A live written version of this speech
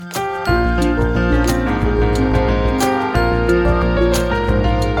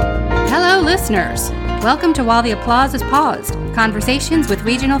listeners. Welcome to While the Applause is Paused, Conversations with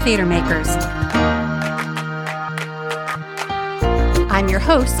Regional Theater Makers. I'm your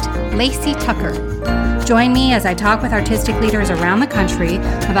host, Lacey Tucker. Join me as I talk with artistic leaders around the country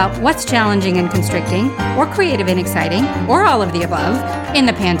about what's challenging and constricting, or creative and exciting, or all of the above, in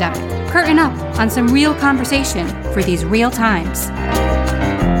the pandemic. Curtain up on some real conversation for these real times.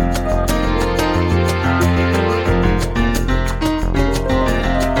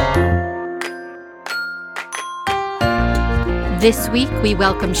 This week, we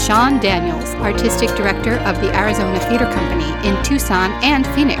welcome Sean Daniels, Artistic Director of the Arizona Theater Company in Tucson and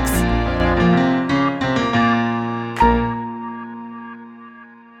Phoenix.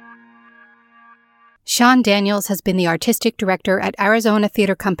 Sean Daniels has been the Artistic Director at Arizona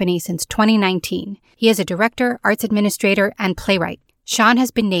Theater Company since 2019. He is a director, arts administrator, and playwright. Sean has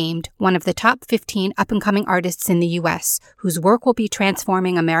been named one of the top 15 up-and-coming artists in the U.S., whose work will be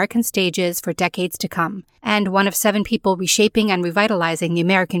transforming American stages for decades to come, and one of 7 people reshaping and revitalizing the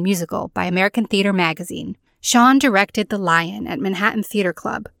American musical by American Theater Magazine. Sean directed The Lion at Manhattan Theater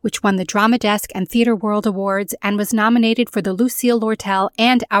Club, which won the Drama Desk and Theater World Awards and was nominated for the Lucille Lortel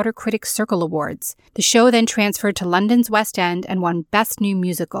and Outer Critics Circle Awards. The show then transferred to London's West End and won Best New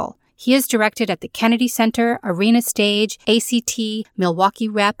Musical. He has directed at the Kennedy Center, Arena Stage, ACT, Milwaukee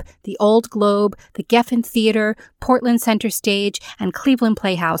Rep, the Old Globe, the Geffen Theater, Portland Center Stage, and Cleveland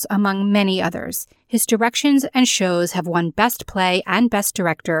Playhouse, among many others. His directions and shows have won Best Play and Best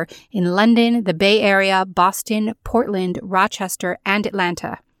Director in London, the Bay Area, Boston, Portland, Rochester, and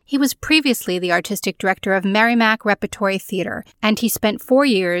Atlanta. He was previously the artistic director of Merrimack Repertory Theater, and he spent 4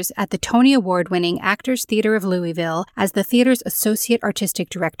 years at the Tony Award-winning Actors Theater of Louisville as the theater's associate artistic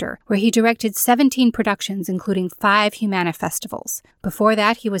director, where he directed 17 productions, including 5 Humana festivals. Before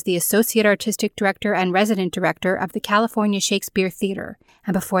that, he was the associate artistic director and resident director of the California Shakespeare Theater,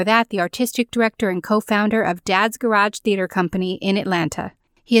 and before that, the artistic director and co-founder of Dad's Garage Theater Company in Atlanta.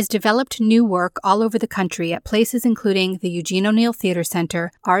 He has developed new work all over the country at places including the Eugene O'Neill Theater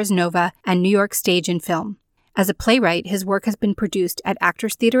Center, Ars Nova, and New York Stage and Film. As a playwright, his work has been produced at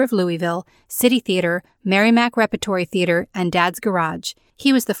Actors Theater of Louisville, City Theater, Merrimack Repertory Theater, and Dad's Garage.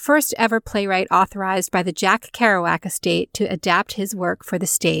 He was the first ever playwright authorized by the Jack Kerouac estate to adapt his work for the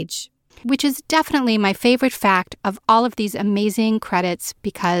stage, which is definitely my favorite fact of all of these amazing credits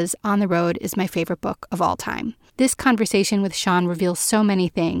because On the Road is my favorite book of all time. This conversation with Sean reveals so many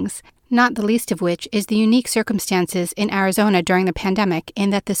things, not the least of which is the unique circumstances in Arizona during the pandemic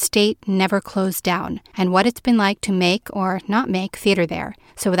in that the state never closed down, and what it's been like to make or not make theater there.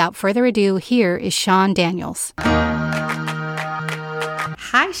 So without further ado, here is Sean Daniels.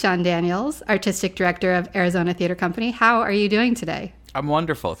 Hi, Sean Daniels, Artistic Director of Arizona Theater Company. How are you doing today? I'm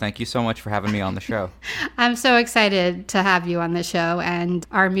wonderful. Thank you so much for having me on the show. I'm so excited to have you on the show. And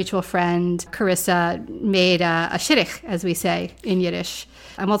our mutual friend, Carissa, made a shidduch, as we say in Yiddish.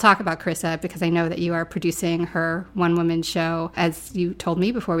 And we'll talk about Carissa because I know that you are producing her one-woman show, as you told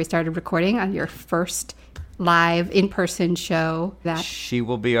me before we started recording, on your first live in-person show. She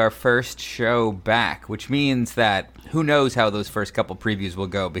will be our first show back, which means that who knows how those first couple previews will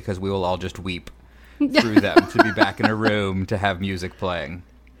go because we will all just weep through them to be back in a room to have music playing.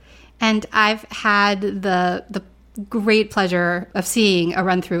 And I've had the great pleasure of seeing a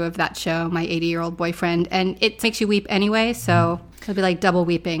run-through of that show, my 80-year-old boyfriend, and it makes you weep anyway, so it'll be like double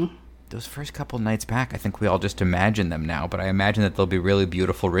weeping. Those first couple nights back, I think we all just imagine them now, but I imagine that there'll be really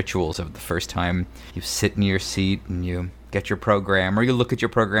beautiful rituals of the first time you sit in your seat and you get your program, or you look at your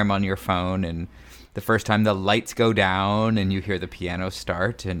program on your phone, and the first time the lights go down and you hear the piano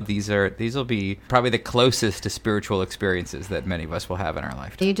start. And these will be probably the closest to spiritual experiences that many of us will have in our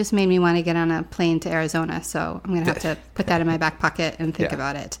lifetime. You just made me want to get on a plane to Arizona, so I'm going to have to put that in my back pocket and think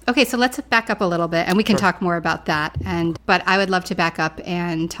about it. Okay, so let's back up a little bit, and we can talk more about that. But I would love to back up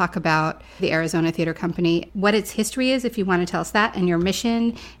and talk about the Arizona Theater Company, what its history is, if you want to tell us that, and your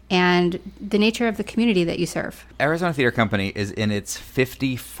mission, and the nature of the community that you serve. Arizona Theater Company is in its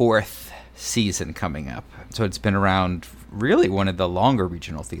 54th season coming up. So it's been around, really one of the longer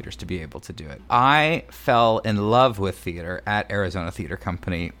regional theaters to be able to do it. I fell in love with theater at Arizona Theater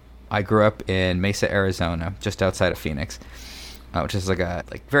Company. I grew up in Mesa, Arizona, just outside of Phoenix, which is like a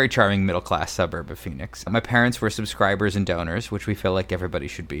very charming middle-class suburb of Phoenix. My parents were subscribers and donors, which we feel like everybody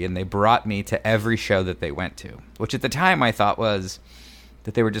should be, and they brought me to every show that they went to, which at the time I thought was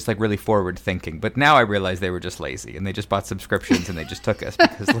that they were just like really forward thinking. But now I realize they were just lazy and they just bought subscriptions and they just took us,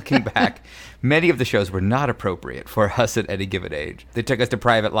 because looking back, many of the shows were not appropriate for us at any given age. They took us to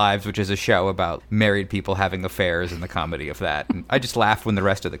Private Lives, which is a show about married people having affairs and the comedy of that. And I just laughed when the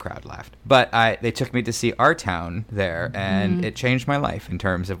rest of the crowd laughed. But they took me to see Our Town there, and it changed my life in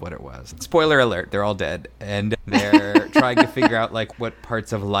terms of what it was. Spoiler alert, they're all dead. And they're trying to figure out like what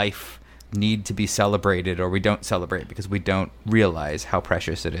parts of life need to be celebrated or we don't celebrate because we don't realize how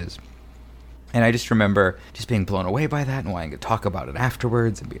precious it is. And I just remember just being blown away by that and wanting to talk about it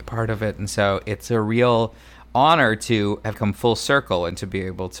afterwards and be a part of it. And so it's a real honor to have come full circle and to be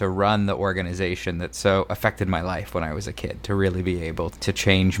able to run the organization that so affected my life when I was a kid, to really be able to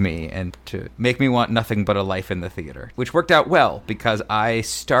change me and to make me want nothing but a life in the theater, which worked out well because I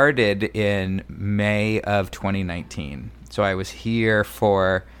started in May of 2019. So I was here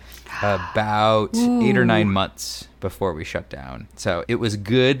for about 8 or 9 months before we shut down. So it was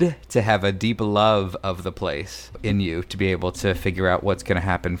good to have a deep love of the place in you to be able to figure out what's going to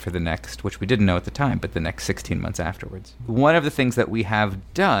happen for the next, which we didn't know at the time, but the next 16 months afterwards. One of the things that we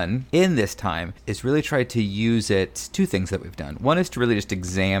have done in this time is really try to use it. 2 things that we've done. One is to really just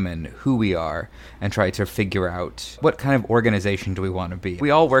examine who we are and try to figure out what kind of organization do we want to be.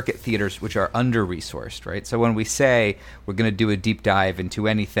 We all work at theaters which are under-resourced, right? So when we say we're going to do a deep dive into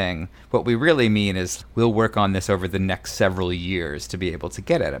anything, what we really mean is we'll work on this over the next several years to be able to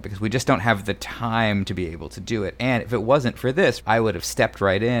get at it, because we just don't have the time to be able to do it. And if it wasn't for this, I would have stepped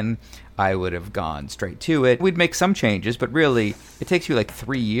right in. I would have gone straight to it. We'd make some changes, but really it takes you like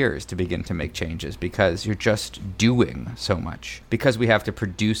 3 years to begin to make changes because you're just doing so much. Because we have to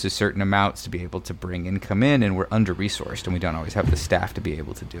produce a certain amounts to be able to bring income in, and we're under-resourced and we don't always have the staff to be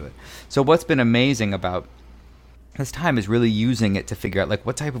able to do it. So what's been amazing about this time is really using it to figure out like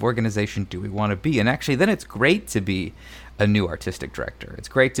what type of organization do we want to be. And actually then it's great to be a new artistic director. It's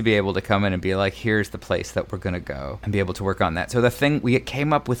great to be able to come in and be like, here's the place that we're going to go, and be able to work on that. So the thing, we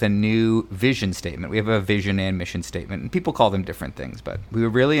came up with a new vision statement. We have a vision and mission statement, and people call them different things, but we were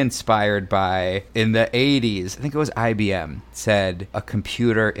really inspired by, in the 80s, I think it was IBM, said a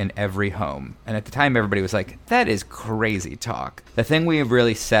computer in every home. And at the time, everybody was like, that is crazy talk. The thing we have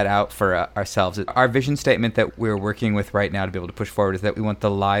really set out for ourselves, our vision statement that we're working with right now to be able to push forward, is that we want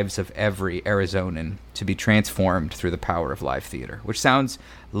the lives of every Arizonan to be transformed through the power of live theater, which sounds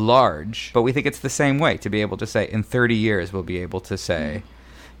large, but we think it's the same way, to be able to say in 30 years we'll be able to say,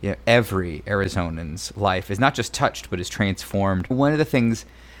 every Arizonan's life is not just touched, but is transformed. One of the things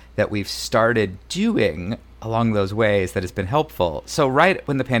that we've started doing along those ways that has been helpful. So right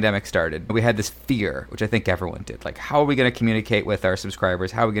when the pandemic started, we had this fear, which I think everyone did. Like, how are we going to communicate with our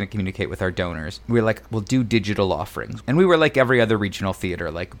subscribers? How are we going to communicate with our donors? We were like, we'll do digital offerings. And we were like every other regional theater.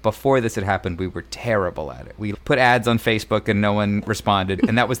 Like, before this had happened, we were terrible at it. We put ads on Facebook and no one responded.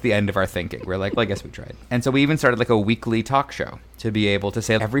 And that was the end of our thinking. We're like, well, I guess we tried. And so we even started like a weekly talk show to be able to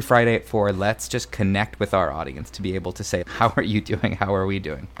say every Friday at 4, let's just connect with our audience, to be able to say, how are you doing? How are we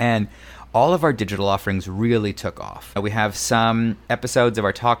doing? And all of our digital offerings really took off. We have some episodes of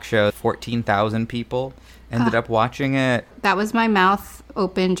our talk show, 14,000 people ended up watching it. That was my mouth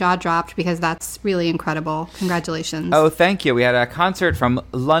open, jaw dropped, because that's really incredible. Congratulations. Oh, thank you. We had a concert from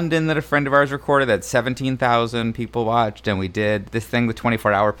London that a friend of ours recorded that 17,000 people watched, and we did this thing with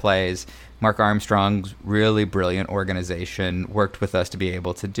 24-hour plays. Mark Armstrong's really brilliant organization worked with us to be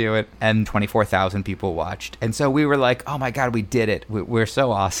able to do it, and 24,000 people watched. And so we were like, oh my God, we did it. We're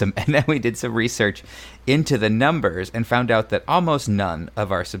so awesome. And then we did some research into the numbers and found out that almost none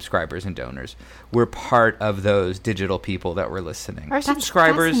of our subscribers and donors were part of those digital people that were listening. Our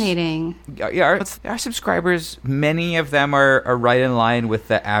subscribers, fascinating. Yeah, our subscribers, many of them are right in line with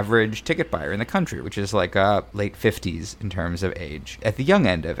the average ticket buyer in the country, which is like late 50s in terms of age, at the young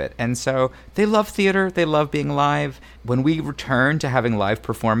end of it. And so they love theater. They love being live. When we return to having live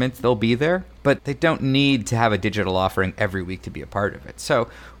performance, they'll be there, but they don't need to have a digital offering every week to be a part of it. So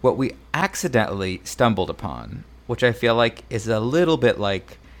what we accidentally stumbled upon, which I feel like is a little bit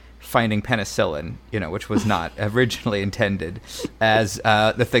like finding penicillin, which was not originally intended as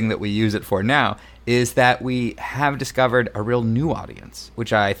the thing that we use it for now, is that we have discovered a real new audience,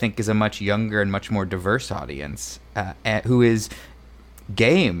 which I think is a much younger and much more diverse audience, who is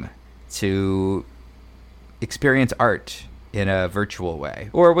game to experience art in a virtual way,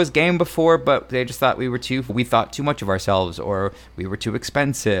 or was game before, but they just thought we thought too much of ourselves, or we were too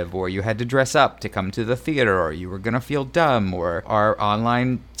expensive, or you had to dress up to come to the theater, or you were going to feel dumb, or our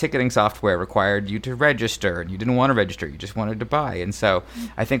online ticketing software required you to register and you didn't want to register, you just wanted to buy. And so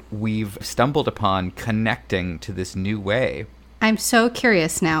I think we've stumbled upon connecting to this new way. I'm so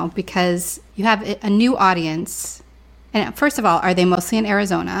curious now, because you have a new audience And first of all, are they mostly in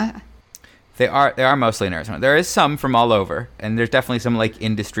Arizona? They are mostly in Arizona. There is some from all over, and there's definitely some like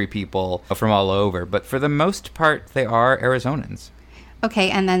industry people from all over, but for the most part, they are Arizonans.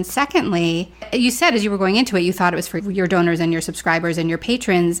 Okay, and then secondly, you said as you were going into it, you thought it was for your donors and your subscribers and your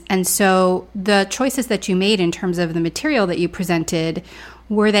patrons, and so the choices that you made in terms of the material that you presented,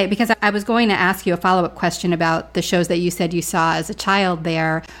 were they, because I was going to ask you a follow-up question about the shows that you said you saw as a child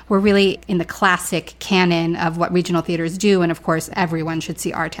there, were really in the classic canon of what regional theaters do, and of course everyone should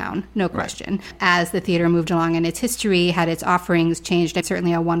see Our Town, no question. Right. As the theater moved along in its history, had its offerings changed, and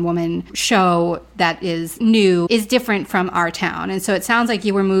certainly a one-woman show that is new is different from Our Town. And so it sounds like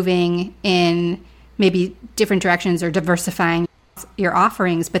you were moving in maybe different directions or diversifying your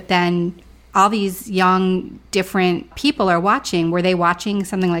offerings, but then all these young, different people are watching. Were they watching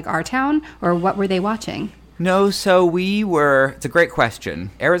something like Our Town, or what were they watching? No, so it's a great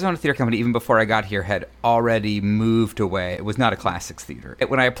question. Arizona Theater Company, even before I got here, had already moved away. It was not a classics theater.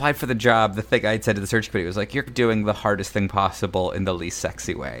 When I applied for the job, the thing I'd said to the search committee was like, you're doing the hardest thing possible in the least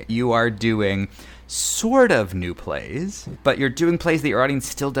sexy way. You are doing sort of new plays, but you're doing plays that your audience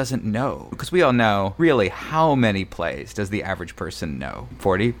still doesn't know. Because we all know, really, how many plays does the average person know?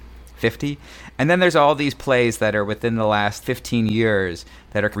 40? 50? And then there's all these plays that are within the last 15 years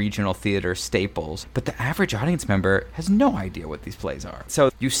that are regional theater staples, but the average audience member has no idea what these plays are. So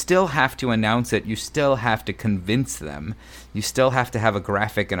you still have to announce it, you still have to convince them, you still have to have a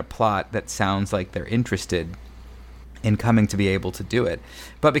graphic and a plot that sounds like they're interested in coming to be able to do it.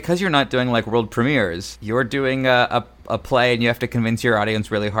 But because you're not doing like world premieres, you're doing a play and you have to convince your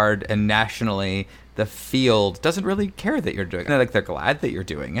audience really hard, and nationally the field doesn't really care that you're doing it. Like, they're glad that you're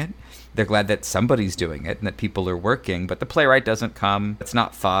doing it. They're glad that somebody's doing it and that people are working, but the playwright doesn't come. It's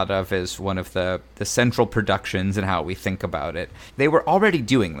not thought of as one of the central productions in how we think about it. They were already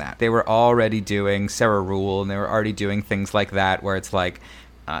doing that. They were already doing Sarah Rule, and they were already doing things like that, where it's like,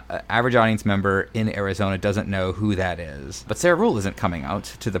 average audience member in Arizona doesn't know who that is. But Sarah Rule isn't coming out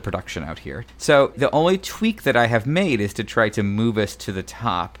to the production out here. So the only tweak that I have made is to try to move us to the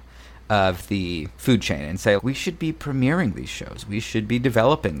top of the food chain and say, we should be premiering these shows. We should be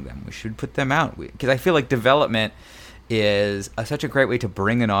developing them. We should put them out. Because I feel like development is such a great way to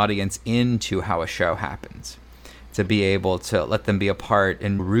bring an audience into how a show happens, to be able to let them be a part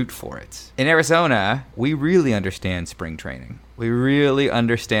and root for it. In Arizona, we really understand spring training. We really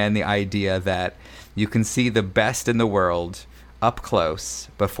understand the idea that you can see the best in the world up close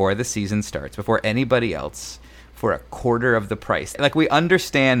before the season starts, before anybody else, for a quarter of the price. Like, we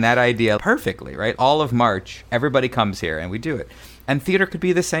understand that idea perfectly, right? All of March, everybody comes here and we do it. And theater could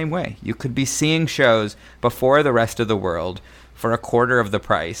be the same way. You could be seeing shows before the rest of the world for a quarter of the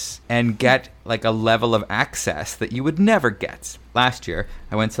price and get like a level of access that you would never get. Last year,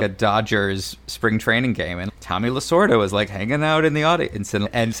 I went to a Dodgers spring training game, and Tommy Lasorda was like hanging out in the audience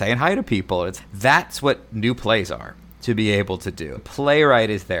and saying hi to people. That's what new plays are to be able to do. The playwright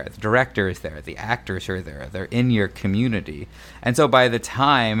is there, the director is there, the actors are there, they're in your community. And so by the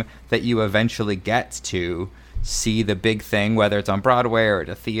time that you eventually get to see the big thing, whether it's on Broadway or at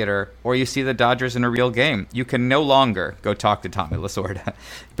a theater, or you see the Dodgers in a real game, you can no longer go talk to Tommy Lasorda,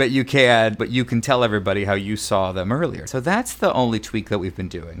 but you can tell everybody how you saw them earlier. So that's the only tweak that we've been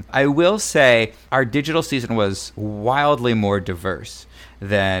doing. I will say our digital season was wildly more diverse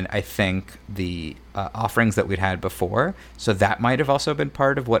than I think the offerings that we'd had before. So that might have also been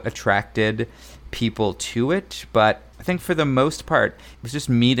part of what attracted people to it. But I think for the most part, it was just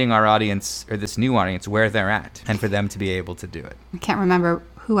meeting our audience, or this new audience, where they're at, and for them to be able to do it. I can't remember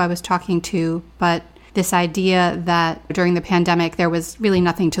who I was talking to, but this idea that during the pandemic, there was really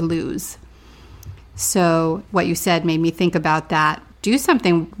nothing to lose. So what you said made me think about that. Do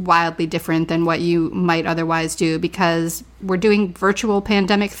something wildly different than what you might otherwise do, because we're doing virtual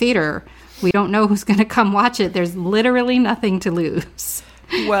pandemic theater. We don't know who's going to come watch it. There's literally nothing to lose.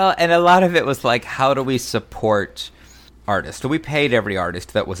 Well, and a lot of it was like, how do we support artists? So we paid every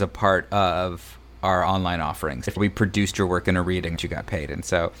artist that was a part of our online offerings. If we produced your work in a reading, you got paid. And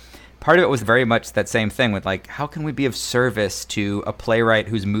so part of it was very much that same thing with like, how can we be of service to a playwright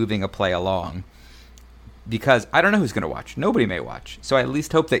who's moving a play along? Because I don't know who's going to watch. Nobody may watch. So I at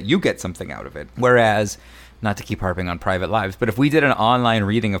least hope that you get something out of it. Whereas, not to keep harping on Private Lives, but if we did an online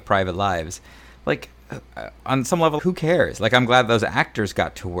reading of Private Lives, like, on some level, who cares? Like, I'm glad those actors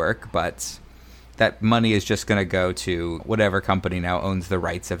got to work, but that money is just going to go to whatever company now owns the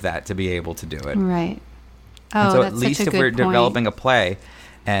rights of that to be able to do it. Right. Oh, and so that's at least such a if we're good point. developing a play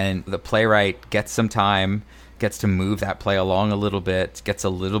and the playwright gets some time, gets to move that play along a little bit, gets a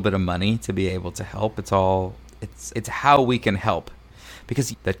little bit of money to be able to help, it's how we can help.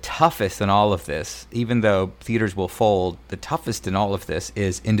 Because the toughest in all of this, even though theaters will fold, the toughest in all of this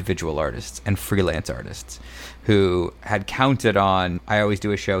is individual artists and freelance artists who had counted on, I always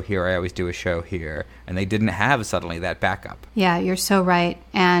do a show here, I always do a show here, and they didn't have suddenly that backup. Yeah, you're so right.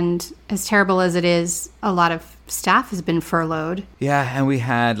 And as terrible as it is, a lot of staff has been furloughed. Yeah,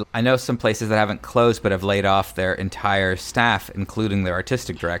 and I know some places that haven't closed but have laid off their entire staff, including their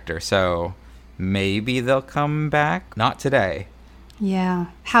artistic director. So maybe they'll come back. Not today. Yeah.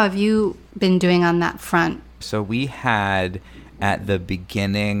 How have you been doing on that front? So we had, at the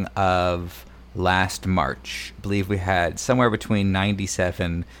beginning of last March, I believe we had somewhere between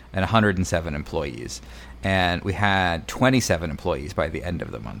 97 and 107 employees. And we had 27 employees by the end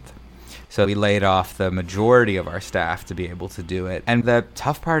of the month. So we laid off the majority of our staff to be able to do it. And the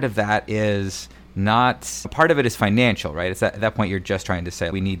tough part of that is part of it is financial, right? It's at that point you're just trying to say,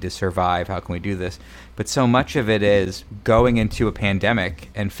 we need to survive, how can we do this? But so much of it is going into a pandemic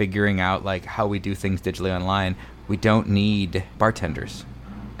and figuring out like how we do things digitally online. We don't need bartenders,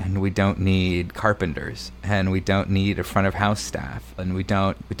 and we don't need carpenters, and we don't need a front of house staff, and we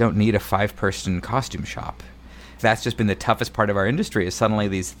don't need a 5-person costume shop. That's just been the toughest part of our industry, is suddenly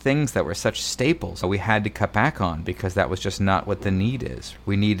these things that were such staples we had to cut back on because that was just not what the need is.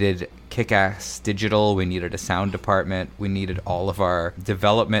 We needed kick-ass digital, we needed a sound department, we needed all of our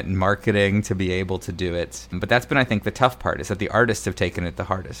development and marketing to be able to do it. But that's been, I think, the tough part, is that the artists have taken it the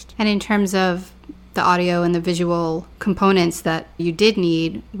hardest. And in terms of the audio and the visual components that you did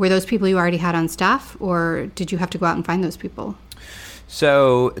need, were those people you already had on staff, or did you have to go out and find those people?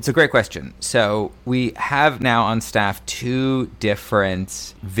 So it's a great question. So we have now on staff 2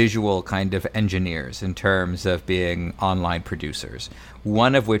 different visual kind of engineers in terms of being online producers.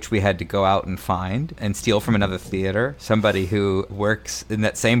 One of which we had to go out and find and steal from another theater, somebody who works in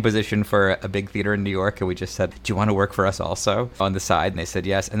that same position for a big theater in New York. And we just said, do you want to work for us also on the side? And they said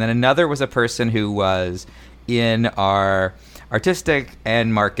yes. And then another was a person who was in our artistic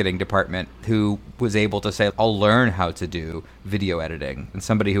and marketing department who was able to say, I'll learn how to do video editing. And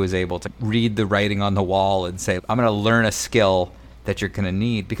somebody who was able to read the writing on the wall and say, I'm going to learn a skill that you're going to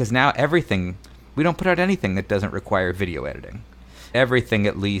need. Because now we don't put out anything that doesn't require video editing. Everything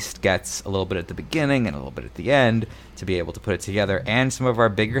at least gets a little bit at the beginning and a little bit at the end to be able to put it together. And some of our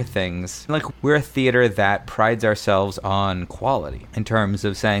bigger things, like we're a theater that prides ourselves on quality in terms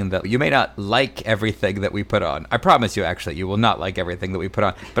of saying that you may not like everything that we put on. I promise you, actually, you will not like everything that we put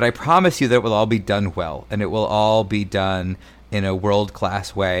on. But I promise you that it will all be done well, and it will all be done in a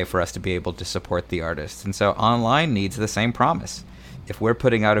world-class way for us to be able to support the artists. And so online needs the same promise. If we're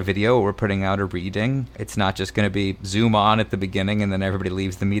putting out a video or we're putting out a reading, it's not just going to be Zoom on at the beginning and then everybody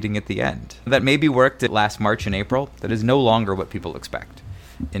leaves the meeting at the end. That maybe worked at last March and April. That is no longer what people expect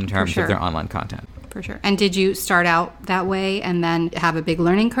in terms of their online content. For sure. And did you start out that way and then have a big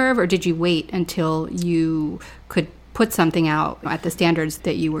learning curve, or did you wait until you could put something out at the standards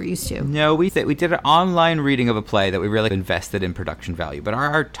that you were used to? No, we did an online reading of a play that we really invested in production value. But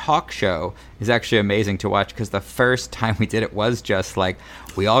our talk show is actually amazing to watch because the first time we did it was just like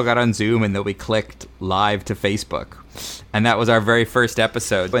we all got on Zoom and then we clicked live to Facebook. And that was our very first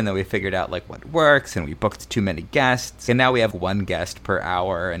episode. And then we figured out like what works, and we booked too many guests. And now we have 1 guest per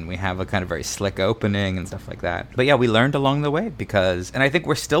hour, and we have a kind of very slick opening and stuff like that. But yeah, we learned along the way and I think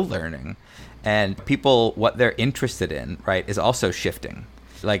we're still learning. And people, what they're interested in, right, is also shifting.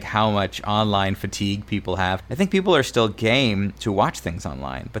 Like how much online fatigue people have. I think people are still game to watch things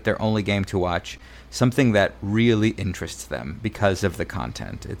online, but they're only game to watch something that really interests them because of the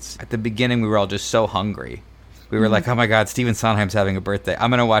content. It's at the beginning, we were all just so hungry. We were like, oh my God, Stephen Sondheim's having a birthday.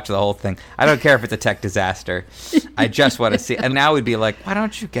 I'm going to watch the whole thing. I don't care if it's a tech disaster. I just want to see. And now we'd be like, why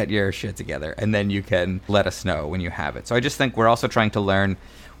don't you get your shit together? And then you can let us know when you have it. So I just think we're also trying to learn,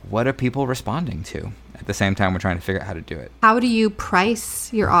 what are people responding to? At the same time, we're trying to figure out how to do it. How do you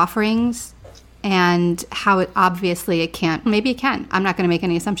price your offerings, and how it can't, maybe it can, I'm not going to make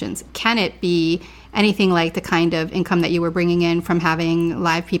any assumptions. Can it be anything like the kind of income that you were bringing in from having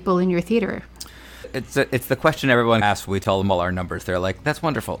live people in your theater? It's the question everyone asks when we tell them all our numbers. They're like, that's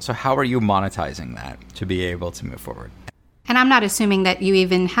wonderful. So how are you monetizing that to be able to move forward? And I'm not assuming that you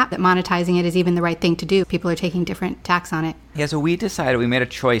even have that monetizing it is even the right thing to do. People are taking different tacks on it. Yeah, so we made a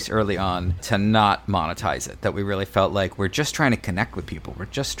choice early on to not monetize it, that we really felt like we're just trying to connect with people. We're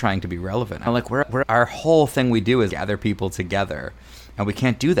just trying to be relevant. And like our whole thing we do is gather people together. And we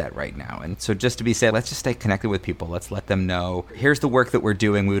can't do that right now. And so just to be said, let's just stay connected with people. Let's let them know, here's the work that we're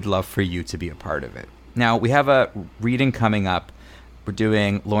doing. We would love for you to be a part of it. Now, we have a reading coming up We're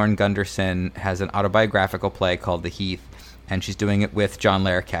doing, Lauren Gunderson has an autobiographical play called The Heath, and she's doing it with John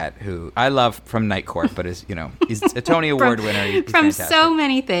Larroquette, who I love from Night Court, but is, he's a Tony Award winner. He's from fantastic. So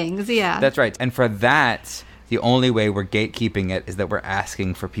many things, yeah. That's right. And for that, the only way we're gatekeeping it is that we're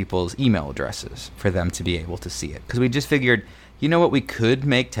asking for people's email addresses for them to be able to see it. Because we just figured, you know what, we could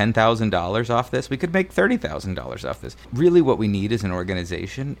make $10,000 off this. We could make $30,000 off this. Really what we need as an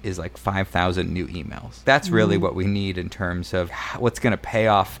organization is like 5,000 new emails. That's really what we need in terms of what's going to pay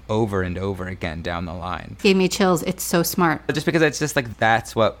off over and over again down the line. Gave me chills. It's so smart. Just because it's just like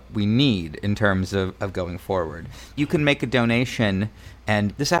that's what we need in terms of going forward. You can make a donation,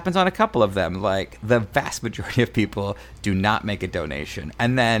 and this happens on a couple of them. Like the vast majority of people do not make a donation.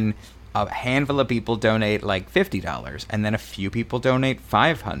 And then a handful of people donate like $50, and then a few people donate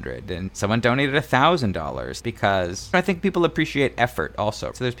 $500, and someone donated $1,000 because I think people appreciate effort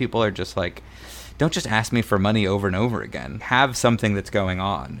also. So there's people who are just like, don't just ask me for money over and over again. Have something that's going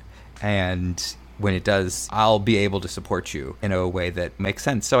on, and when it does, I'll be able to support you in a way that makes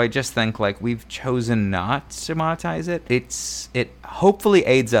sense. So I just think like we've chosen not to monetize it. It hopefully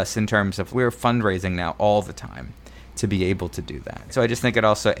aids us in terms of we're fundraising now all the time to be able to do that. So I just think it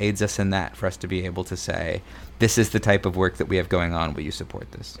also aids us in that for us to be able to say, this is the type of work that we have going on. Will you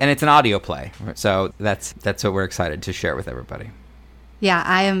support this? And it's an audio play. So that's what we're excited to share with everybody. Yeah,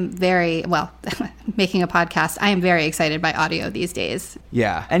 I am very, making a podcast, I am very excited by audio these days.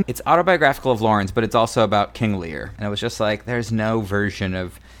 Yeah, and it's autobiographical of Lauren's, but it's also about King Lear. And it was just like, there's no version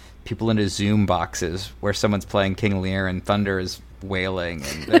of people into Zoom boxes where someone's playing King Lear and thunder is wailing,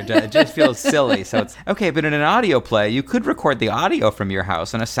 and it just feels silly. So it's okay, but in an audio play, you could record the audio from your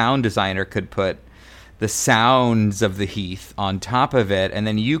house, and a sound designer could put the sounds of the Heath on top of it, and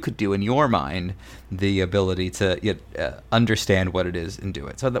then you could do in your mind the ability to understand what it is and do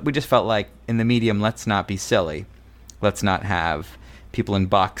it. So that we just felt like in the medium, let's not be silly. Let's not have people in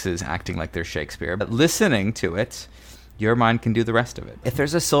boxes acting like they're Shakespeare, but listening to it, your mind can do the rest of it. If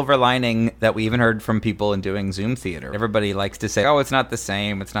there's a silver lining that we even heard from people in doing Zoom theater, everybody likes to say, oh, it's not the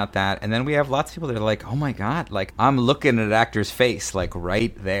same, it's not that. And then we have lots of people that are like, oh my God, like I'm looking at an actor's face, like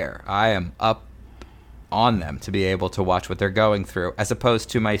right there. I am up on them to be able to watch what they're going through, as opposed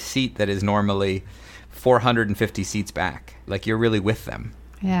to my seat that is normally 450 seats back. Like you're really with them.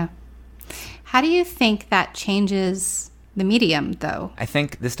 Yeah. How do you think that changes the medium, though? I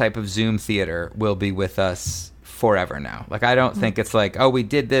think this type of Zoom theater will be with us forever now. Like I don't think it's like, oh, we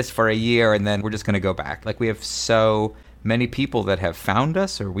did this for a year and then we're just going to go back. Like we have so many people that have found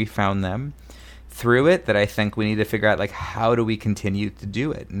us, or we found them through it, that I think we need to figure out like how do we continue to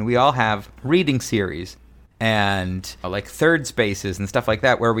do it. And we all have reading series and like third spaces and stuff like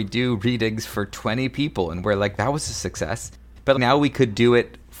that where we do readings for 20 people and we're like, that was a success. But now we could do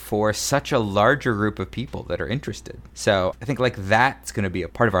it for such a larger group of people that are interested. So I think like that's going to be a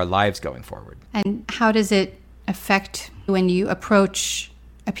part of our lives going forward. And how does it affect when you approach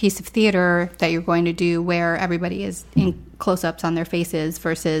a piece of theater that you're going to do where everybody is in close-ups on their faces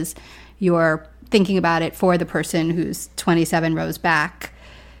versus you're thinking about it for the person who's 27 rows back?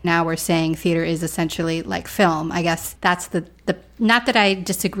 Now we're saying theater is essentially like film. I guess that's the not that I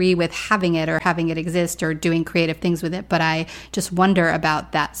disagree with having it or having it exist or doing creative things with it, but I just wonder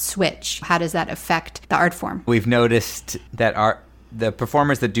about that switch. How does that affect the art form? We've noticed that the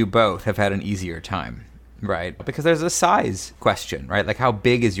performers that do both have had an easier time, right? Because there's a size question, right? Like how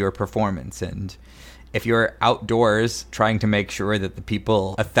big is your performance? And if you're outdoors trying to make sure that the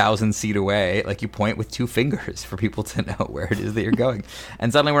people 1,000 feet away, like you point with 2 fingers for people to know where it is that you're going.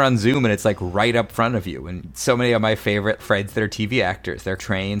 And suddenly we're on Zoom and it's like right up front of you. And so many of my favorite friends that are TV actors, they're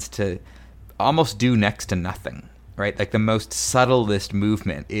trained to almost do next to nothing, right? Like the most subtlest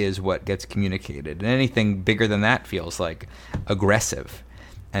movement is what gets communicated. And anything bigger than that feels like aggressive.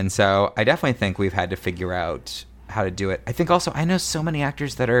 And so I definitely think we've had to figure out how to do it. I think also I know so many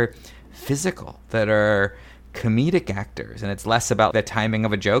actors that are physical, that are comedic actors, and it's less about the timing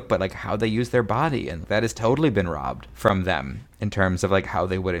of a joke but like how they use their body, and that has totally been robbed from them in terms of like how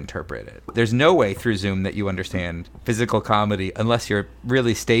they would interpret it. There's no way through Zoom that you understand physical comedy unless you're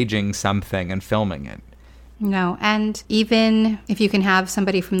really staging something and filming it. No, and even if you can have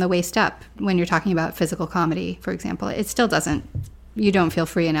somebody from the waist up when you're talking about physical comedy, for example, it still doesn't, you don't feel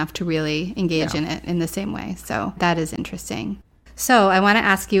free enough to really engage in it in the same way. So that is interesting. So I want to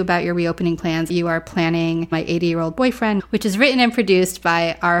ask you about your reopening plans. You are planning My 80-Year-Old Boyfriend, which is written and produced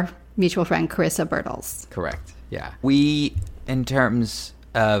by our mutual friend, Carissa Bertels. Correct. Yeah. We, in terms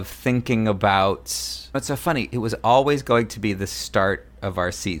of thinking about, it's so funny, it was always going to be the start of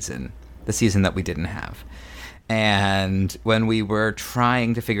our season, the season that we didn't have. And when we were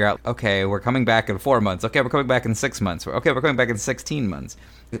trying to figure out, okay, we're coming back in 4 months. Okay, we're coming back in 6 months. Okay, we're coming back in 16 months.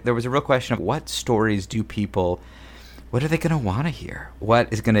 There was a real question of what stories do people, what are they going to want to hear? What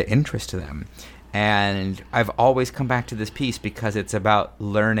is going to interest them? And I've always come back to this piece because it's about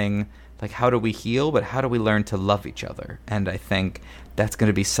learning, like, how do we heal, but how do we learn to love each other? And I think that's going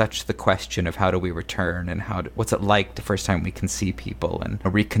to be such the question of how do we return and what's it like the first time we can see people and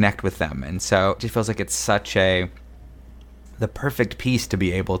reconnect with them. And so it just feels like it's such the perfect piece to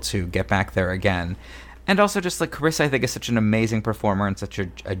be able to get back there again. And also just like Carissa, I think, is such an amazing performer and such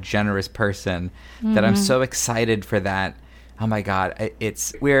a generous person that I'm so excited for that. Oh my God,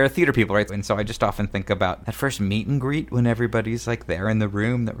 we're theater people, right? And so I just often think about that first meet and greet when everybody's like there in the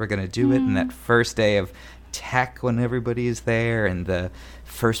room that we're going to do it, and that first day of tech when everybody is there, and the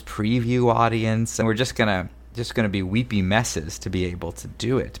first preview audience, and we're just gonna be weepy messes to be able to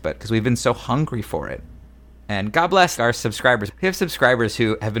do it, but because we've been so hungry for it. And God bless our subscribers. We have subscribers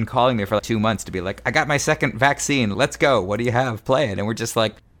who have been calling me for like 2 months to be like, I got my second vaccine, let's go, what do you have playing? And we're just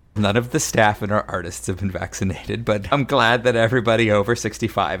like, none of the staff and our artists have been vaccinated, but I'm glad that everybody over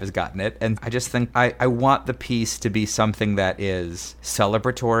 65 has gotten it. And I just think I want the piece to be something that is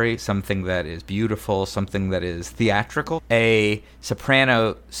celebratory, something that is beautiful, something that is theatrical. A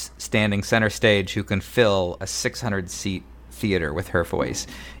soprano standing center stage who can fill a 600-seat theater with her voice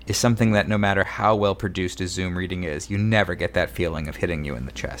is something that no matter how well produced a Zoom reading is, you never get that feeling of hitting you in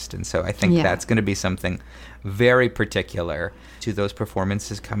the chest. And so I think that's going to be something very particular to those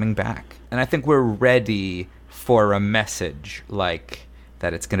performances coming back. And I think we're ready for a message like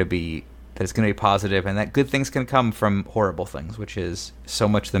that it's going to be positive and that good things can come from horrible things, which is so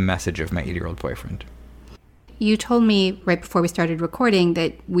much the message of My 80-Year-Old Boyfriend. You told me right before we started recording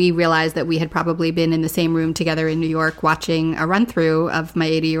that we realized that we had probably been in the same room together in New York watching a run-through of My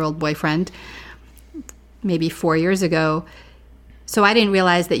 80-Year-Old Boyfriend maybe 4 years ago. So I didn't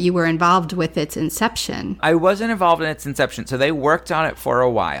realize that you were involved with its inception. I wasn't involved in its inception. So they worked on it for a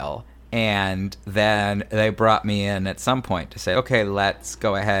while, and then they brought me in at some point to say, okay, let's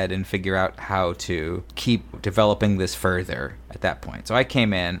go ahead and figure out how to keep developing this further at that point. So I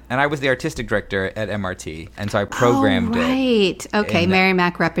came in, and I was the artistic director at MRT, and so I programmed it. Right. Okay,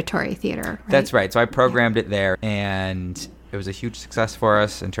 Merrimack Repertory Theater. Right? That's right. So I programmed it there, and it was a huge success for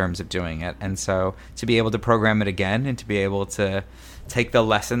us in terms of doing it. And so to be able to program it again and to be able to take the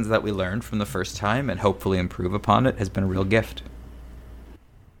lessons that we learned from the first time and hopefully improve upon it has been a real gift.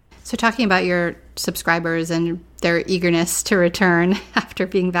 So talking about your subscribers and their eagerness to return after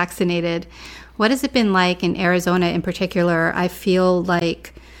being vaccinated, what has it been like in Arizona in particular? I feel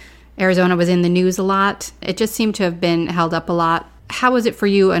like Arizona was in the news a lot. It just seemed to have been held up a lot. How was it for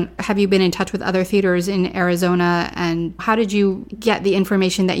you, and have you been in touch with other theaters in Arizona, and how did you get the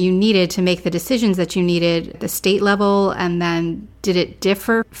information that you needed to make the decisions that you needed at the state level, and then did it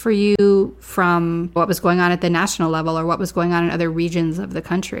differ for you from what was going on at the national level or what was going on in other regions of the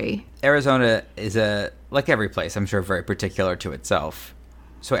country? Arizona is, like every place, I'm sure, very particular to itself.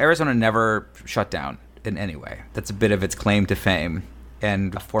 So Arizona never shut down in any way. That's a bit of its claim to fame.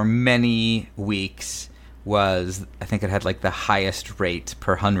 And for many weeks, I think it had like the highest rate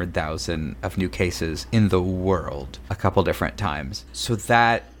per 100,000 of new cases in the world a couple different times. So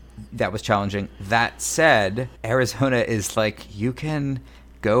that was challenging. That said, Arizona is like, you can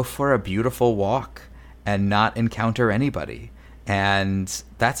go for a beautiful walk and not encounter anybody. And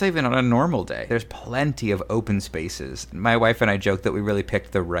that's even on a normal day. There's plenty of open spaces. My wife and I joke that we really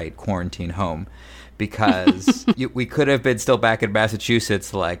picked the right quarantine home, because we could have been still back in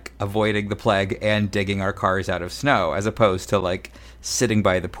Massachusetts, like avoiding the plague and digging our cars out of snow, as opposed to like sitting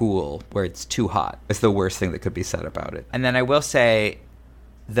by the pool where it's too hot. It's the worst thing that could be said about it. And then I will say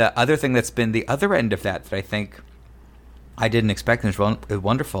the other thing that's been the other end of that I think I didn't expect and is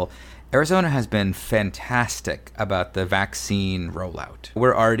wonderful. Arizona has been fantastic about the vaccine rollout.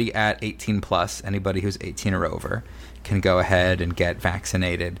 We're already at 18 plus. Anybody who's 18 or over can go ahead and get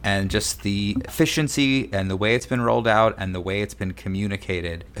vaccinated. And just the efficiency and the way it's been rolled out and the way it's been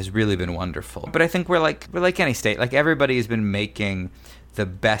communicated has really been wonderful. But I think we're like any state. Like, everybody has been making the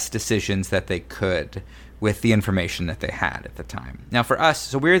best decisions that they could with the information that they had at the time. Now for us,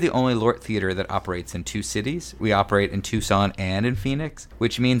 so we're the only LORT theater that operates in 2 cities. We operate in Tucson and in Phoenix,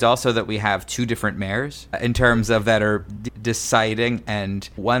 which means also that we have 2 different mayors in terms of that are deciding. And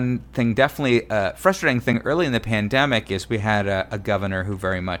one thing, definitely a frustrating thing early in the pandemic, is we had a governor who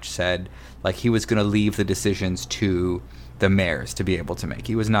very much said like he was going to leave the decisions to the mayors to be able to make.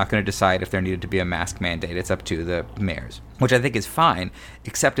 He was not going to decide if there needed to be a mask mandate. It's up to the mayors, which I think is fine,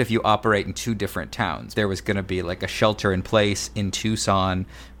 except if you operate in two different towns. There was going to be like a shelter in place in Tucson,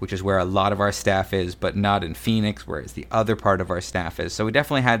 which is where a lot of our staff is, but not in Phoenix, whereas the other part of our staff is. So we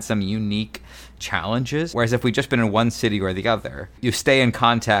definitely had some unique challenges. Whereas if we just been in one city or the other, you stay in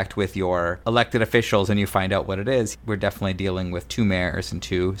contact with your elected officials and you find out what it is. We're definitely dealing with two mayors and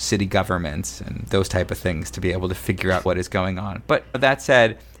two city governments and those type of things to be able to figure out what is going on. But that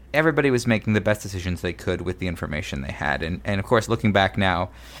said, everybody was making the best decisions they could with the information they had. And of course, looking back now,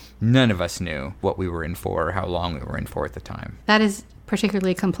 none of us knew what we were in for or how long we were in for at the time. That is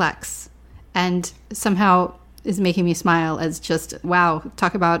particularly complex and somehow is making me smile as just, wow,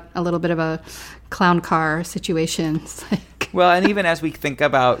 talk about a little bit of a clown car situation. Well, and even as we think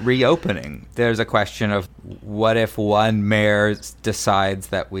about reopening, there's a question of what if one mayor decides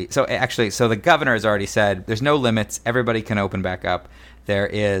that so the governor has already said there's no limits, everybody can open back up. There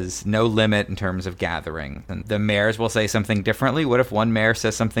is no limit in terms of gathering. And the mayors will say something differently. What if one mayor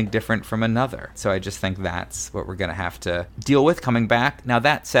says something different from another? So I just think that's what we're going to have to deal with coming back. Now,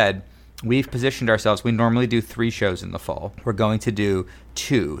 that said, we've positioned ourselves. We normally do 3 shows in the fall. We're going to do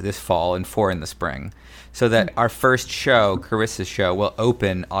 2 this fall and 4 in the spring. So that our first show, Carissa's show, will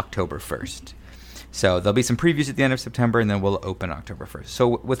open October 1st. So there'll be some previews at the end of September, and then we'll open October 1st.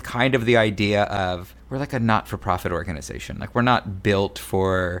 So with kind of the idea of we're like a not-for-profit organization. Like we're not built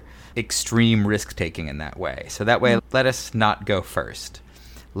for extreme risk-taking in that way. So that way, let us not go first.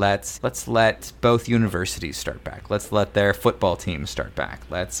 Let's let both universities start back. Let's let their football teams start back.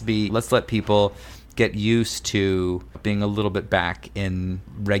 Let's let people get used to being a little bit back in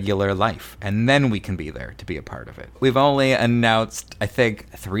regular life, and then we can be there to be a part of it. We've only announced, I think,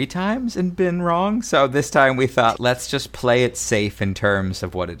 3 times and been wrong. So this time we thought, let's just play it safe in terms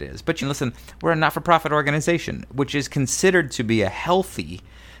of what it is. But listen, we're a not-for-profit organization, which is considered to be a healthy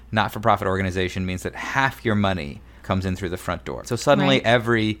not-for-profit organization, means that half your money comes in through the front door. So suddenly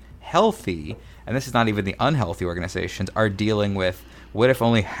every healthy, and this is not even the unhealthy organizations, are dealing with, what if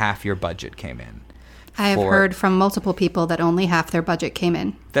only half your budget came in? I have heard from multiple people that only half their budget came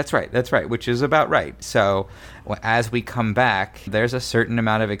in. That's right, which is about right. So as we come back, there's a certain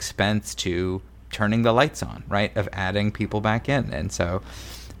amount of expense to turning the lights on, right, of adding people back in. And so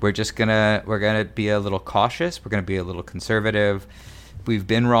we're gonna be a little cautious. We're gonna be a little conservative. We've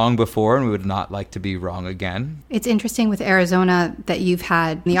been wrong before, and we would not like to be wrong again. It's interesting with Arizona that you've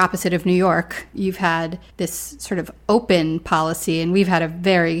had the opposite of New York. You've had this sort of open policy, and we've had a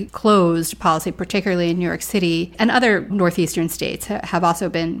very closed policy, particularly in New York City. And other northeastern states have also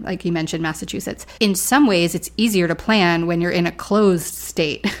been, like you mentioned, Massachusetts. In some ways, it's easier to plan when you're in a closed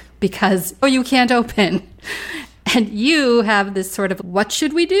state because, you can't open. And you have this sort of, what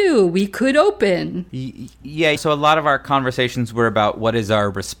should we do? We could open. Yeah, so a lot of our conversations were about what is our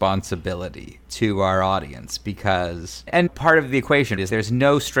responsibility to our audience, and part of the equation is there's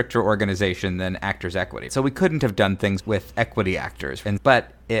no stricter organization than Actors Equity. So we couldn't have done things with equity actors.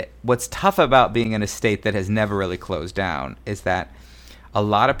 But what's tough about being in a state that has never really closed down is that a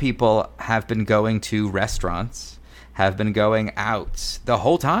lot of people have been going to restaurants, have been going out the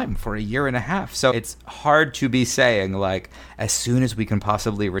whole time for 1.5 years. So it's hard to be saying, like, as soon as we can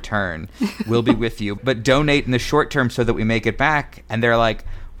possibly return, we'll be with you. But donate in the short term so that we make it back. And they're like,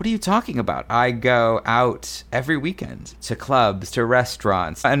 what are you talking about? I go out every weekend to clubs, to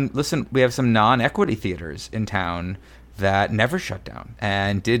restaurants. And listen, we have some non-equity theaters in town that never shut down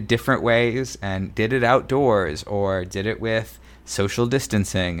and did different ways and did it outdoors or did it with social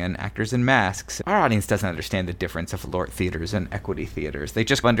distancing and actors in masks. Our audience doesn't understand the difference of LORT theaters and equity theaters. They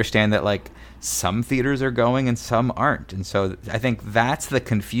just understand that, like, some theaters are going and some aren't. And so I think that's the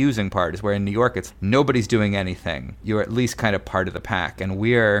confusing part, is where in New York it's nobody's doing anything. You're at least kind of part of the pack. And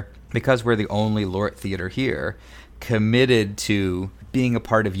because we're the only LORT theater here, committed to being a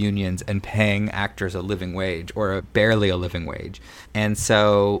part of unions and paying actors a living wage, or barely a living wage. And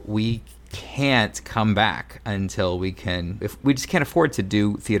so we can't come back until we just can't afford to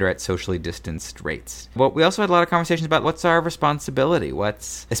do theater at socially distanced rates. Well, we also had a lot of conversations about what's our responsibility,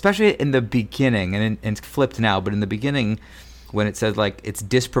 especially in the beginning, and it's flipped now, but in the beginning, when it says, like, it's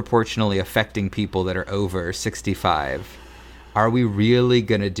disproportionately affecting people that are over 65, are we really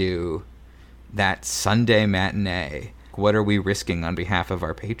going to do that Sunday matinee? What are we risking on behalf of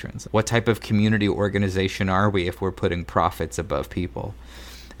our patrons? What type of community organization are we if we're putting profits above people?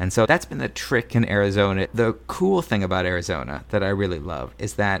 And so that's been the trick in Arizona. The cool thing about Arizona that I really love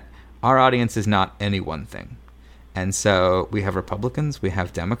is that our audience is not any one thing. And so we have Republicans, we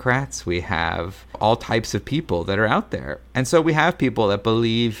have Democrats, we have all types of people that are out there. And so we have people that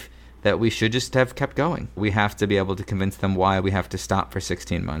believe that we should just have kept going. We have to be able to convince them why we have to stop for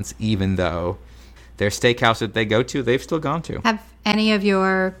 16 months, even though their steakhouse that they go to, they've still gone to. Have any of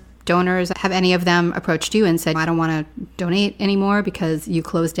your donors, have any of them approached you and said, I don't want to donate anymore because you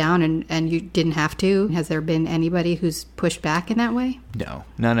closed down and you didn't have to? Has there been anybody who's pushed back in that way? No,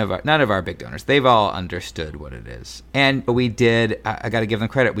 none of our big donors. They've all understood what it is. And we did, I got to give them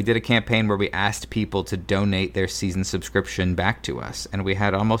credit, we did a campaign where we asked people to donate their season subscription back to us. And we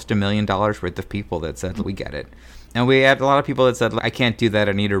had almost $1 million worth of people that said, we get it. And we had a lot of people that said, I can't do that,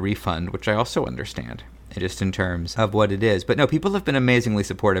 I need a refund, which I also understand, just in terms of what it is. But no, people have been amazingly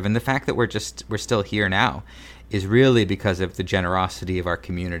supportive. And the fact that we're still here now is really because of the generosity of our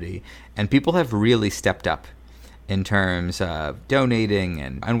community. And people have really stepped up in terms of donating.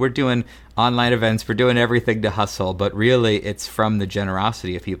 And we're doing online events. We're doing everything to hustle. But really, it's from the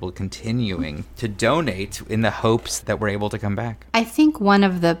generosity of people continuing to donate in the hopes that we're able to come back. I think one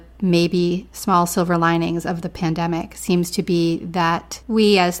of the maybe small silver linings of the pandemic seems to be that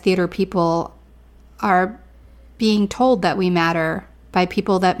we as theater people are being told that we matter by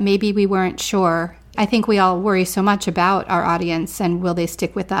people that maybe we weren't sure. I think we all worry so much about our audience and will they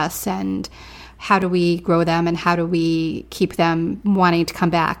stick with us and how do we grow them and how do we keep them wanting to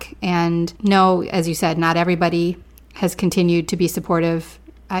come back. And no, as you said, not everybody has continued to be supportive.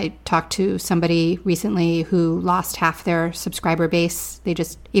 I talked to somebody recently who lost half their subscriber base. They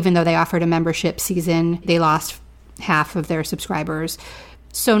just, even though they offered a membership season, they lost half of their subscribers.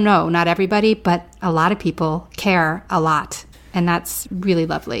 So no, not everybody, but a lot of people care a lot. And that's really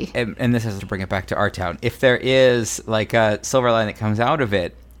lovely. And this has to bring it back to our town. If there is like a silver line that comes out of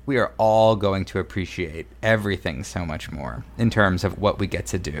it, we are all going to appreciate everything so much more in terms of what we get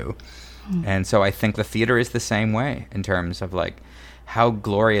to do. And so I think the theater is the same way in terms of like, how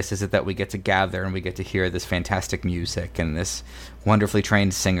glorious is it that we get to gather and we get to hear this fantastic music and this wonderfully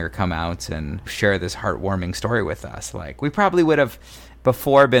trained singer come out and share this heartwarming story with us. Like, we probably would have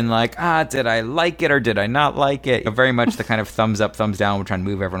before been like, did I like it or did I not like it? Very much the kind of thumbs up, thumbs down we're trying to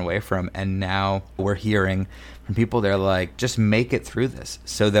move everyone away from. And now we're hearing from people, they're like, just make it through this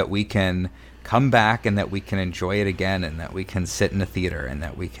so that we can come back and that we can enjoy it again and that we can sit in a theater and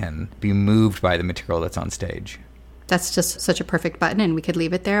that we can be moved by the material that's on stage. That's just such a perfect button, and we could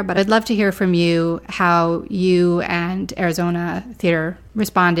leave it there. But I'd love to hear from you how you and Arizona Theater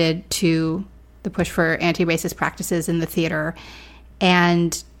responded to the push for anti-racist practices in the theater.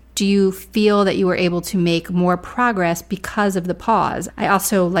 And do you feel that you were able to make more progress because of the pause? I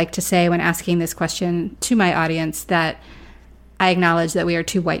also like to say when asking this question to my audience that I acknowledge that we are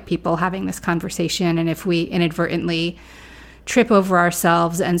two white people having this conversation. And if we inadvertently trip over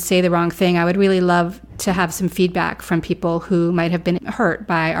ourselves and say the wrong thing, I would really love to have some feedback from people who might have been hurt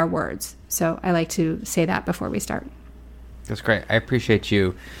by our words. So I like to say that before we start. That's great. I appreciate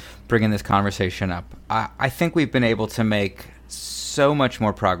you bringing this conversation up. I think we've been able to make so much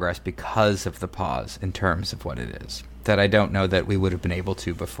more progress because of the pause in terms of what it is that I don't know that we would have been able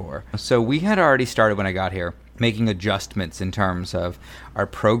to before. So we had already started when I got here making adjustments in terms of our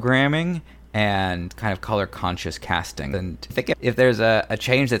programming and kind of color-conscious casting. And I think if there's a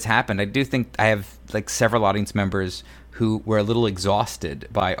change that's happened, I do think I have like several audience members who were a little exhausted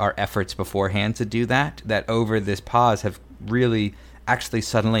by our efforts beforehand to do that over this pause have really actually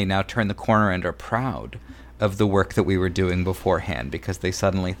suddenly now turned the corner and are proud of the work that we were doing beforehand because they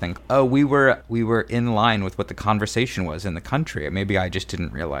suddenly think, oh, we were in line with what the conversation was in the country. Maybe I just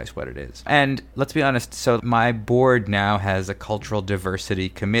didn't realize what it is. And let's be honest, so my board now has a cultural diversity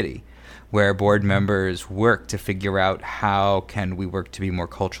committee where board members work to figure out how can we work to be more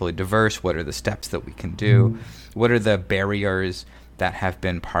culturally diverse, what are the steps that we can do, what are the barriers that have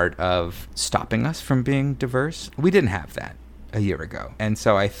been part of stopping us from being diverse. We didn't have that a year ago. And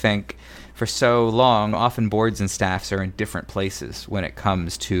so I think for so long, often boards and staffs are in different places when it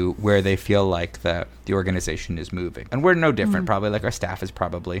comes to where they feel like the organization is moving. And we're no different, probably. Like our staff is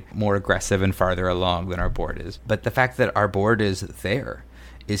probably more aggressive and farther along than our board is. But the fact that our board is there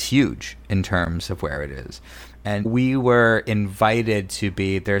is huge in terms of where it is. And we were invited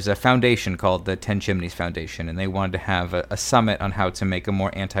to there's a foundation called the 10 Chimneys Foundation, and they wanted to have a summit on how to make a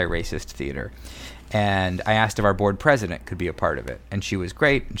more anti-racist theater. And I asked if our board president could be a part of it. And she was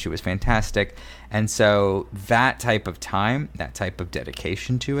great, and she was fantastic. And so that type of time, that type of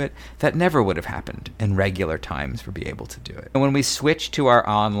dedication to it, that never would have happened in regular times for being able to do it. And when we switched to our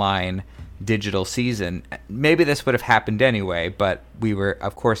online digital season, maybe this would have happened anyway, but we were,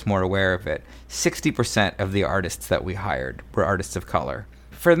 of course, more aware of it. 60% of the artists that we hired were artists of color.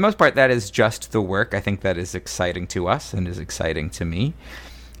 For the most part, that is just the work. I think that is exciting to us and is exciting to me.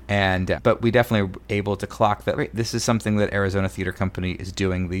 But we definitely were able to clock that, right, this is something that Arizona Theater Company is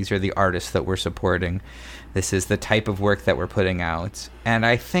doing. These are the artists that we're supporting. This is the type of work that we're putting out. And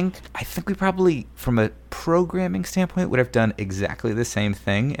I think we probably, from a programming standpoint, would have done exactly the same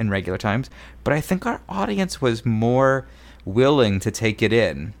thing in regular times. But I think our audience was more willing to take it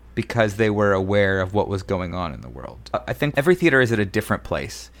in because they were aware of what was going on in the world. I think every theater is at a different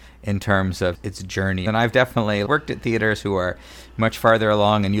place in terms of its journey. And I've definitely worked at theaters who are much farther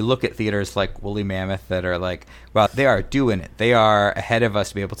along, and you look at theaters like Woolly Mammoth that are like, well, they are doing it. They are ahead of us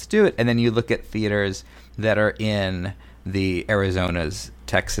to be able to do it. And then you look at theaters that are in the Arizonas,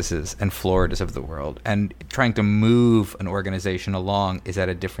 Texases, and Floridas of the world, and trying to move an organization along is at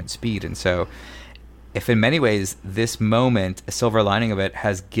a different speed. And so if in many ways this moment, a silver lining of it,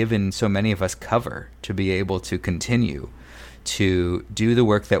 has given so many of us cover to be able to continue to do the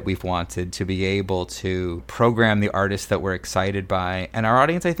work that we've wanted, to be able to program the artists that we're excited by. And our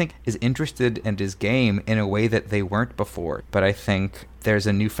audience, I think, is interested and is game in a way that they weren't before. But I think there's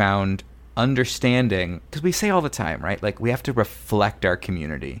a newfound understanding, because we say all the time, right, like we have to reflect our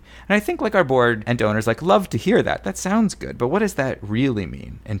community, and I think like our board and donors like love to hear that sounds good, but what does that really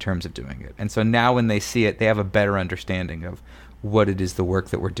mean in terms of doing it? And so now when they see it, they have a better understanding of what it is, the work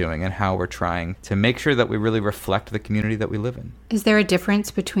that we're doing, and how we're trying to make sure that we really reflect the community that we live in. Is there a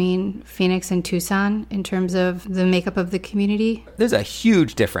difference between Phoenix and Tucson in terms of the makeup of the community? There's a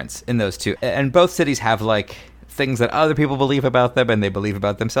huge difference in those two, and both cities have like things that other people believe about them and they believe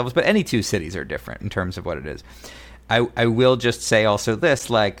about themselves, but any two cities are different in terms of what it is. I will just say also this,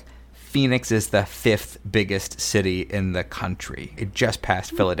 like, Phoenix is the 5th biggest city in the country. It just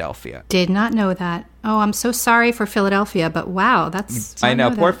passed Philadelphia. Did not know that. Oh, I'm so sorry for Philadelphia, but wow, that's... I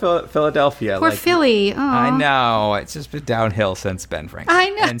know, poor Philadelphia. Poor Philly. Aww. I know, it's just been downhill since Ben Franklin. I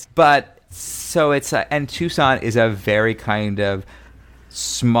know. And Tucson is a very kind of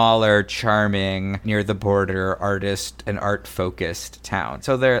smaller, charming, near the border, artist and art-focused town.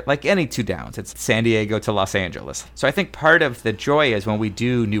 So they're like any two towns. It's San Diego to Los Angeles. So I think part of the joy is when we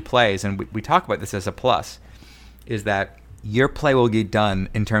do new plays, and we talk about this as a plus, is that your play will get done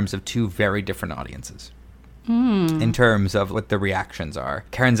in terms of two very different audiences. In terms of what the reactions are.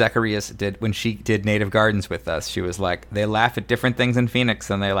 Karen Zacharias did, when she did Native Gardens with us, she was like, they laugh at different things in Phoenix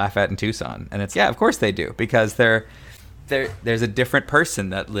than they laugh at in Tucson. And it's, yeah, of course they do, because there's a different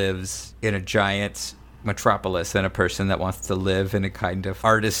person that lives in a giant metropolis than a person that wants to live in a kind of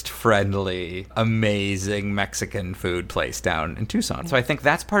artist-friendly, amazing Mexican food place down in Tucson. So I think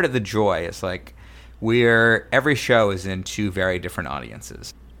that's part of the joy. It's like every show is in two very different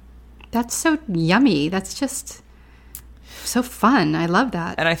audiences. That's so yummy. That's just so fun. I love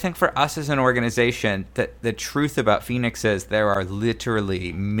that. And I think for us as an organization, that the truth about Phoenix is there are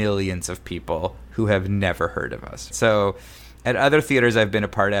literally millions of people who have never heard of us. So at other theaters I've been a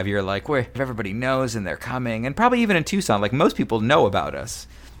part of, you're like, where everybody knows and they're coming. And probably even in Tucson, like most people know about us.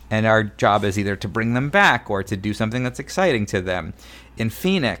 And our job is either to bring them back or to do something that's exciting to them. In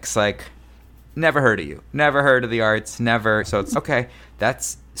Phoenix, like, never heard of you. Never heard of the arts. Never. So it's okay.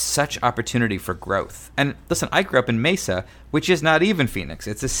 That's such opportunity for growth. And listen, I grew up in Mesa, which is not even Phoenix.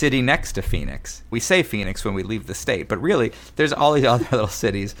 It's a city next to Phoenix. We say Phoenix when we leave the state, but really there's all these other little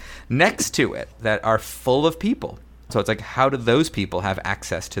cities next to it that are full of people. So it's like, how do those people have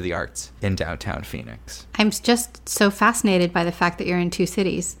access to the arts in downtown Phoenix? I'm just so fascinated by the fact that you're in two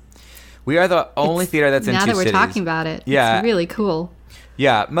cities. We are the only theater that's in two cities. Now that we're talking about it, yeah. It's really cool.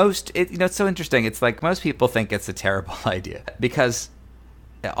 Yeah, it's so interesting. It's like most people think it's a terrible idea because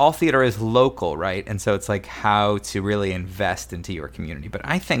all theater is local, right? And so it's like how to really invest into your community. But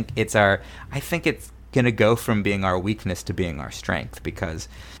I think it's going to go from being our weakness to being our strength, because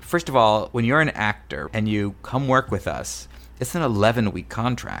first of all, when you're an actor and you come work with us, it's an 11-week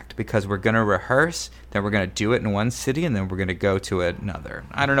contract, because we're going to rehearse, then we're going to do it in one city, and then we're going to go to another.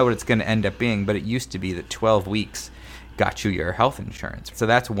 I don't know what it's going to end up being, but it used to be that 12 weeks got you your health insurance. So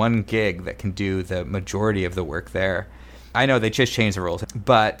that's one gig that can do the majority of the work there. I know they just changed the rules,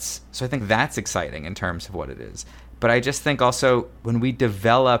 but so I think that's exciting in terms of what it is. But I just think also when we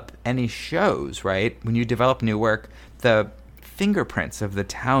develop any shows, right, when you develop new work, the fingerprints of the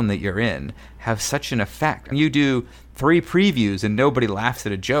town that you're in have such an effect. When you do 3 previews and nobody laughs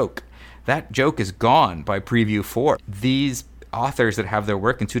at a joke, that joke is gone by preview 4. These authors that have their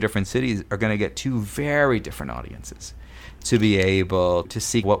work in 2 different cities are going to get 2 very different audiences to be able to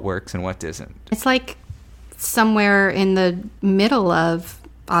see what works and what doesn't. It's like somewhere in the middle of,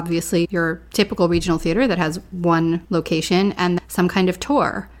 obviously, your typical regional theater that has one location and some kind of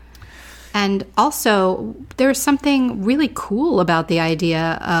tour. And also, there's something really cool about the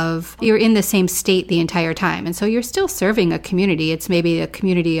idea of you're in the same state the entire time. And so you're still serving a community. It's maybe a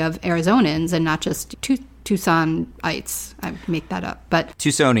community of Arizonans and not just Tucsonites. I make that up. But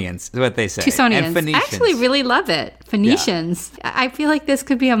Tucsonians is what they say. Tucsonians. And Phoenicians. I actually really love it. Phoenicians. Yeah. I feel like this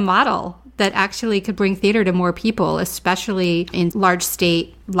could be a model that actually could bring theater to more people, especially in large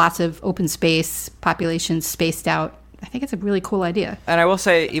state, lots of open space, populations spaced out. I think it's a really cool idea. And I will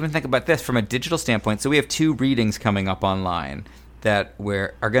say, even think about this from a digital standpoint. So we have 2 readings coming up online that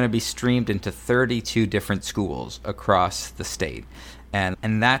are going to be streamed into 32 different schools across the state.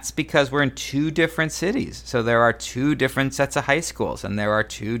 And that's because we're in 2 different cities. So there are 2 different sets of high schools, and there are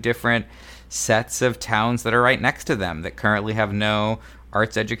 2 different sets of towns that are right next to them that currently have no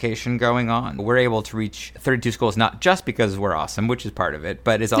arts education going on. We're able to reach 32 schools, not just because we're awesome, which is part of it,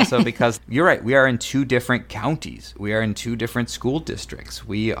 but it's also because, you're right, we are in 2 different counties. We are in 2 different school districts.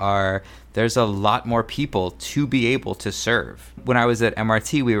 There's a lot more people to be able to serve. When I was at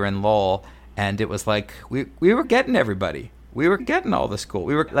MRT, we were in Lowell, and it was like, we were getting everybody. We were getting all the school.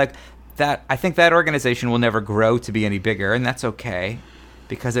 We were like, that. I think that organization will never grow to be any bigger, and that's okay.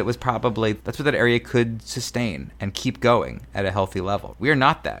 Because it was probably, that's what that area could sustain and keep going at a healthy level. We are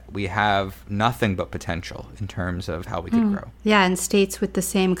not that. We have nothing but potential in terms of how we could grow. Yeah, and states with the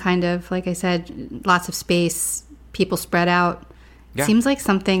same kind of, like I said, lots of space, people spread out. Yeah. Seems like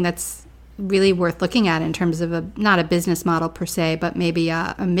something that's really worth looking at in terms of not a business model per se, but maybe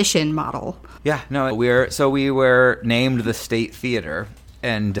a mission model. Yeah, no, we were named the State Theater.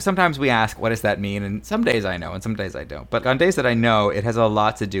 And sometimes we ask, what does that mean? And some days I know, and some days I don't. But on days that I know, it has a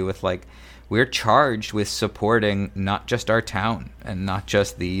lot to do with, like, we're charged with supporting not just our town and not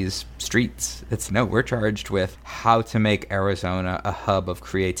just these streets. We're charged with how to make Arizona a hub of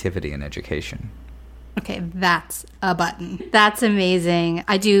creativity and education. Okay, that's a button. That's amazing.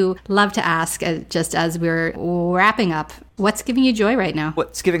 I do love to ask, just as we're wrapping up, what's giving you joy right now?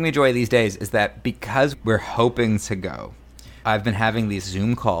 What's giving me joy these days is that because we're hoping to go, I've been having these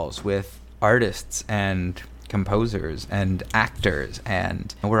Zoom calls with artists and composers and actors,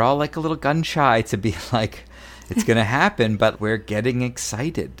 and we're all like a little gun shy to be like, it's going to happen, but we're getting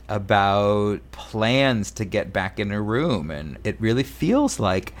excited about plans to get back in a room, and it really feels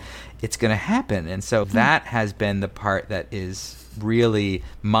like it's going to happen. And so that has been the part that is really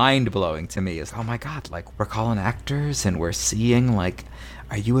mind-blowing to me is, oh my God, like, we're calling actors and we're seeing, like,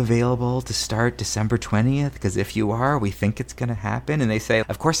 are you available to start December 20th? Because if you are, we think it's going to happen. And they say,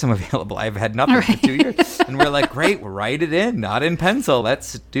 of course I'm available. I've had nothing for 2 years. And we're like, great, write it in, not in pencil.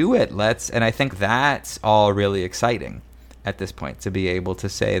 Let's do it. And I think that's all really exciting at this point, to be able to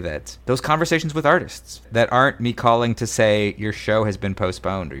say that those conversations with artists that aren't me calling to say your show has been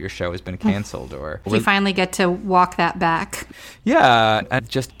postponed or your show has been canceled. Or you finally get to walk that back. Yeah, and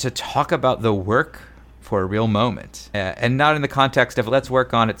just to talk about the work for a real moment, and not in the context of let's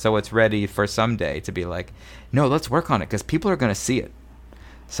work on it so it's ready for someday, to be like, no, let's work on it because people are going to see it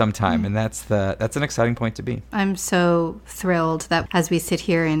sometime. And that's an exciting point to be. I'm so thrilled that as we sit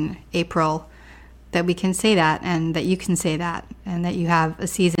here in April that we can say that, and that you can say that, and that you have a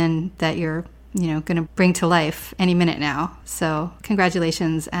season that you're going to bring to life any minute now. So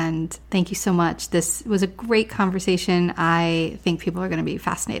congratulations, and thank you so much. This was a great conversation. I think people are going to be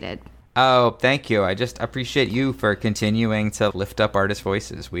fascinated. Oh, thank you. I just appreciate you for continuing to lift up artists'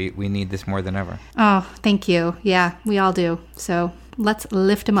 voices. We need this more than ever. Oh, thank you. Yeah, we all do. So let's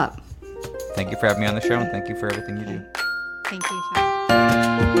lift them up. Thank you for having me on the show, and thank you for everything you do. Thank you,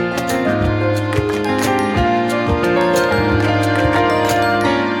 Sean.